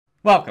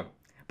Welcome.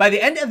 By the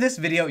end of this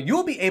video, you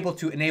will be able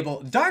to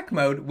enable dark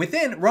mode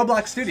within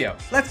Roblox Studio.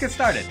 Let's get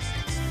started.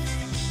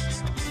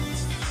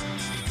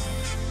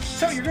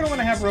 So you're going to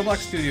want to have Roblox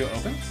Studio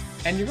open,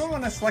 and you're going to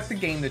want to select the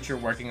game that you're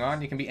working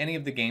on. It can be any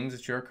of the games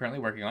that you're currently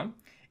working on.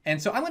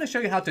 And so I'm going to show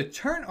you how to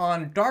turn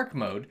on dark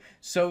mode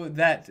so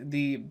that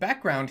the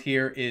background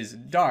here is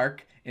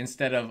dark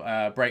instead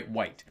of bright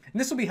white. And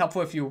this will be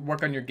helpful if you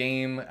work on your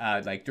game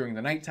like during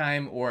the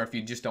nighttime, or if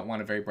you just don't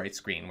want a very bright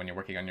screen when you're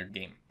working on your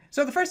game.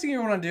 So the first thing you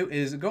want to do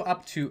is go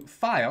up to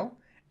File,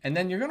 and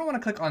then you're going to want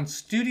to click on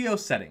Studio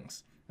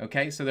Settings.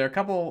 Okay, so there are a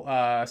couple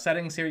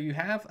settings here you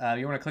have.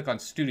 You want to click on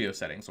Studio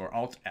Settings, or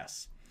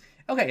Alt-S.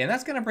 Okay, and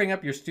that's going to bring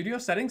up your studio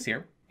settings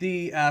here.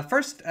 The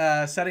first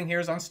setting here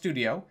is on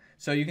Studio,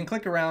 so you can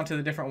click around to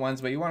the different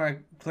ones, but you want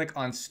to click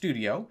on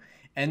Studio.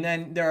 And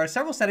then there are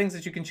several settings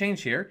that you can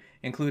change here,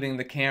 including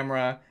the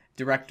camera,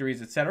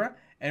 directories, etc.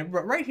 And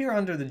right here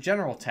under the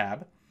General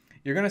tab,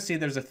 you're going to see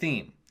there's a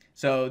theme.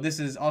 So this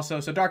is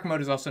also, dark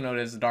mode is also known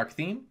as the dark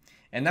theme,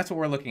 and that's what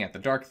we're looking at, the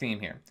dark theme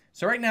here.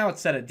 So right now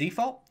it's set at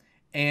default,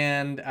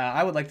 and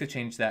I would like to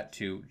change that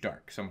to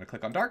dark. So I'm going to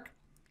click on dark,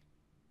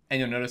 and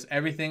you'll notice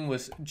everything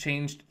was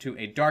changed to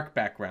a dark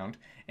background.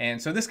 And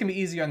so this can be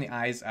easier on the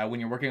eyes when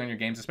you're working on your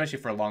games, especially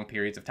for long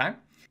periods of time.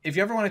 If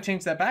you ever want to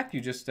change that back,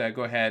 you just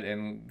go ahead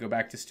and go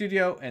back to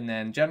Studio, and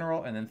then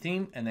General, and then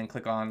Theme, and then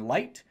click on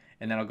Light,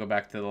 and then I'll go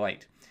back to the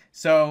light.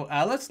 So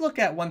let's look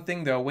at one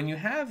thing though. When you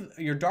have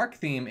your dark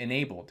theme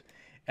enabled,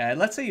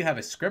 let's say you have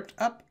a script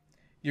up,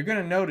 you're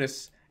going to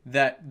notice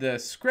that the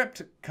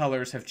script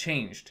colors have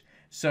changed.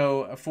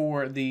 So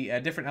for the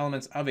different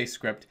elements of a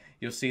script,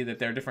 you'll see that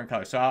they're different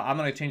colors. So I'm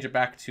going to change it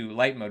back to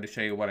light mode to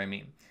show you what I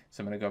mean.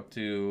 So I'm going to go up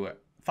to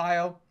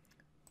File,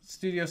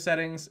 Studio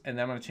Settings, and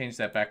then I'm going to change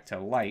that back to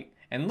light.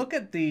 And look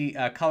at the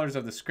colors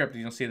of the script,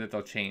 and you'll see that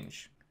they'll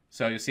change.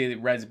 So you'll see that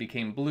reds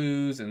became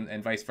blues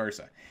and vice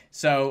versa.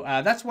 So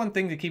that's one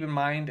thing to keep in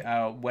mind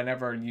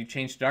whenever you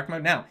change to dark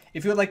mode. Now,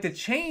 if you would like to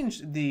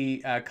change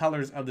the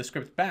colors of the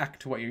script back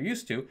to what you're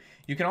used to,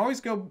 you can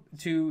always go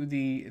to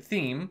the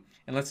theme,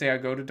 and let's say I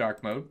go to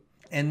dark mode.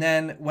 And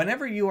then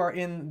whenever you are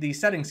in the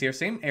settings here,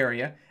 same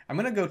area, I'm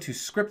going to go to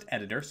script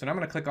editor. So now I'm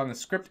going to click on the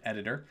script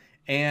editor,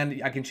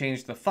 and I can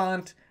change the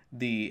font,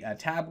 the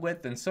tab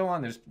width, and so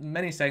on. There's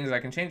many settings I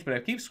can change, but I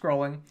keep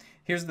scrolling.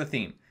 Here's the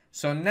theme.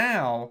 So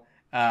now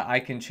I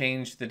can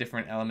change the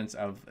different elements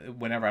of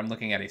whenever I'm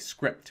looking at a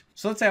script.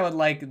 So let's say I would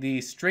like the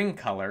string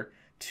color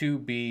to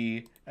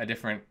be a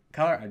different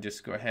color. I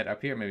just go ahead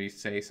up here, maybe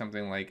say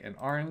something like an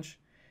orange,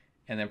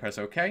 and then press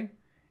OK,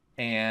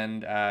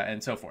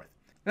 and so forth.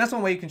 And that's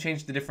one way you can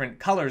change the different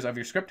colors of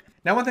your script.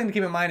 Now, one thing to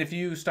keep in mind, if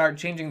you start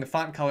changing the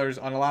font colors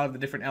on a lot of the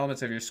different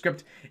elements of your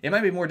script, it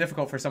might be more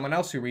difficult for someone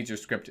else who reads your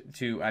script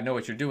to know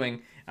what you're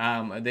doing.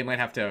 They might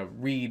have to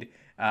read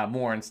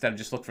more instead of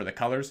just look for the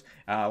colors.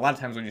 A lot of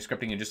times when you're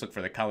scripting, you just look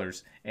for the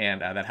colors,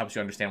 and that helps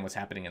you understand what's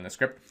happening in the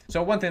script.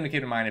 So one thing to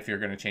keep in mind if you're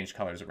going to change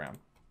colors around.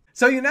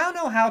 So you now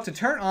know how to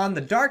turn on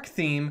the dark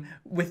theme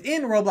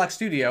within Roblox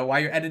Studio while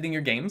you're editing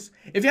your games.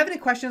 If you have any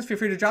questions, feel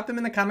free to drop them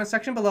in the comment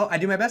section below. I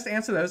do my best to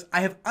answer those.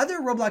 I have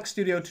other Roblox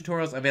Studio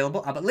tutorials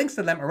available. I'll put links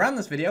to them around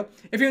this video.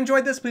 If you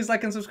enjoyed this, please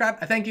like and subscribe.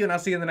 I thank you, and I'll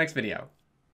see you in the next video.